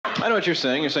I know what you're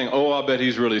saying. You're saying, oh, I'll bet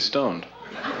he's really stoned.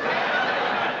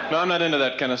 No, I'm not into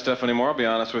that kind of stuff anymore, I'll be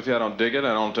honest with you. I don't dig it.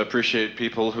 I don't appreciate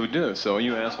people who do. So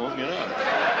you assholes, get out.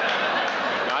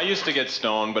 Now, I used to get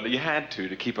stoned, but you had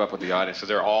to keep up with the audience, because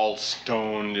they're all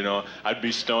stoned, you know. I'd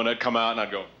be stoned, I'd come out, and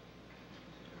I'd go...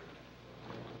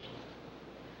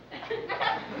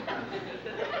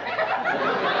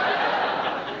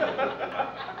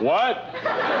 What?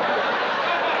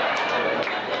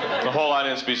 The whole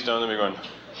audience be stoned, and be going...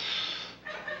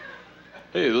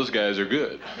 Hey, those guys are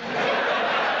good.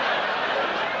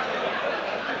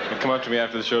 They'd come up to me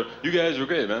after the show. You guys were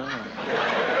great, man.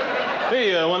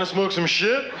 Hey, want to smoke some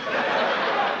shit?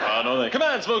 No, thanks. Come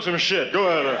on, smoke some shit. Go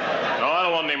ahead. No, I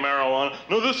don't want any marijuana.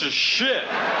 No, this is shit.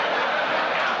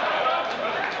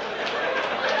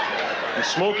 I'm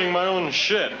smoking my own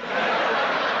shit.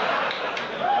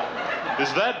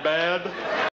 Is that bad?